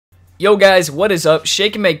Yo guys, what is up?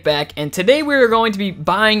 Shake and Make back, and today we are going to be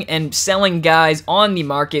buying and selling guys on the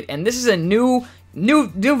market, and this is a new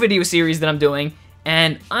video series that I'm doing,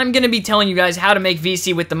 and I'm going to be telling you guys how to make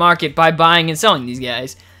VC with the market by buying and selling these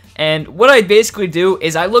guys. And what I basically do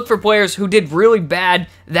is I look for players who did really bad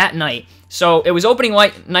that night. So it was opening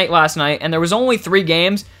night last night, and there was only 3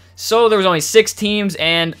 games, so there was only 6 teams,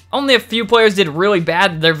 and only a few players did really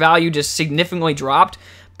bad. Their value just significantly dropped,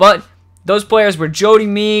 but those players were Jody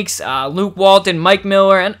Meeks, Luke Walton, Mike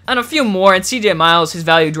Miller, and a few more, and CJ Miles, his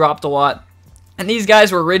value dropped a lot. And these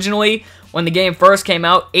guys were originally, when the game first came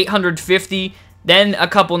out, 850. Then a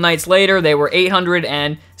couple nights later, they were 800,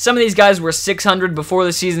 and some of these guys were 600 before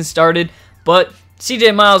the season started, but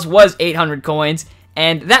CJ Miles was 800 coins,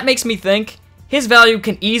 and that makes me think his value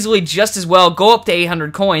can easily just as well go up to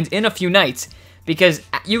 800 coins in a few nights, because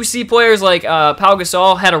you see players like Pau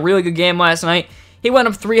Gasol had a really good game last night. He went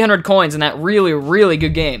up 300 coins in that really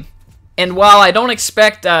good game. And while I don't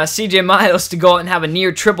expect CJ Miles to go out and have a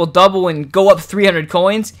near triple-double and go up 300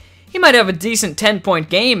 coins, he might have a decent 10-point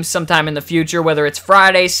game sometime in the future, whether it's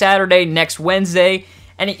Friday, Saturday, next Wednesday,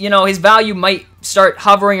 and you know, his value might start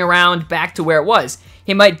hovering around back to where it was.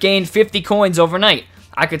 He might gain 50 coins overnight.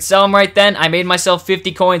 I could sell him right then. I made myself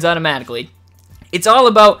 50 coins automatically. It's all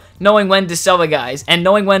about knowing when to sell the guys and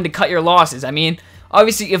knowing when to cut your losses. I mean,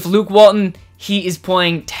 obviously, if Luke Walton, he is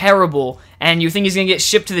playing terrible, and you think he's going to get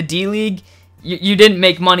shipped to the D-League, you didn't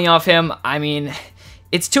make money off him. I mean,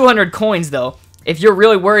 it's 200 coins, though. If you're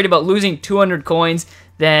really worried about losing 200 coins,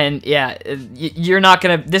 then, yeah, you're not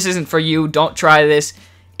going to, this isn't for you. Don't try this.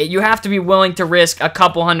 You have to be willing to risk a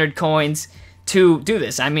couple hundred coins to do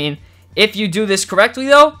this. I mean, if you do this correctly,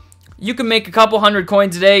 though, you can make a couple hundred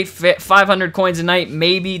coins a day, 500 coins a night,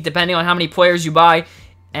 maybe, depending on how many players you buy.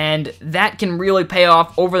 And that can really pay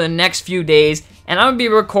off over the next few days. And I'm going to be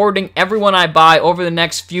recording everyone I buy over the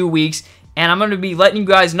next few weeks. And I'm going to be letting you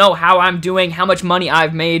guys know how I'm doing, how much money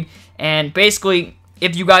I've made, and basically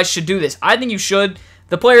if you guys should do this. I think you should.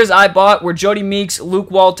 The players I bought were Jody Meeks, Luke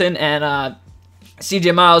Walton, and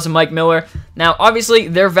CJ Miles and Mike Miller. Now, obviously,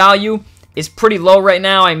 their value is pretty low right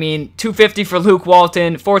now. I mean, 250 for Luke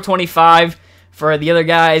Walton, 425 for the other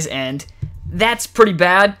guys, and that's pretty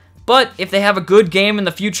bad. But if they have a good game in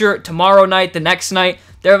the future, tomorrow night, the next night,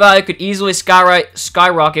 their value could easily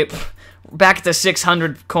skyrocket back to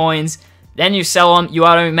 600 coins. Then you sell them, you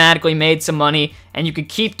automatically made some money, and you could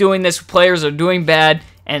keep doing this. Players are doing bad,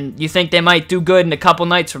 and you think they might do good in a couple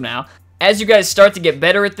nights from now. As you guys start to get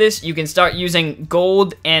better at this, you can start using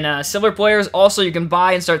gold and silver players. Also, you can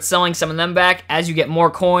buy and start selling some of them back as you get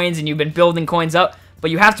more coins and you've been building coins up.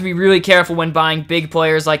 But you have to be really careful when buying big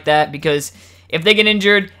players like that, because if they get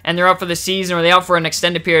injured and they're out for the season or they're out for an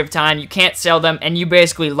extended period of time, you can't sell them, and you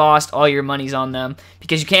basically lost all your monies on them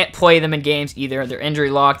because you can't play them in games either. They're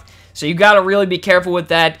injury locked. So you got to really be careful with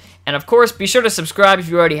that. And of course, be sure to subscribe if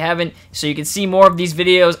you already haven't so you can see more of these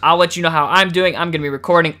videos. I'll let you know how I'm doing. I'm going to be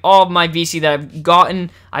recording all of my VC that I've gotten,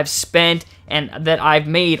 I've spent, and that I've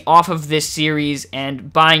made off of this series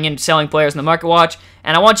and buying and selling players in the Market Watch.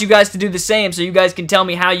 And I want you guys to do the same so you guys can tell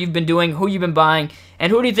me how you've been doing, who you've been buying,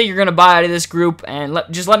 and who do you think you're going to buy out of this group. And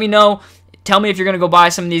just let me know. Tell me if you're going to go buy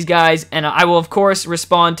some of these guys, and I will, of course,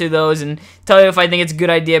 respond to those and tell you if I think it's a good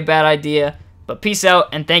idea, bad idea. But peace out,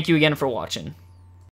 and thank you again for watching.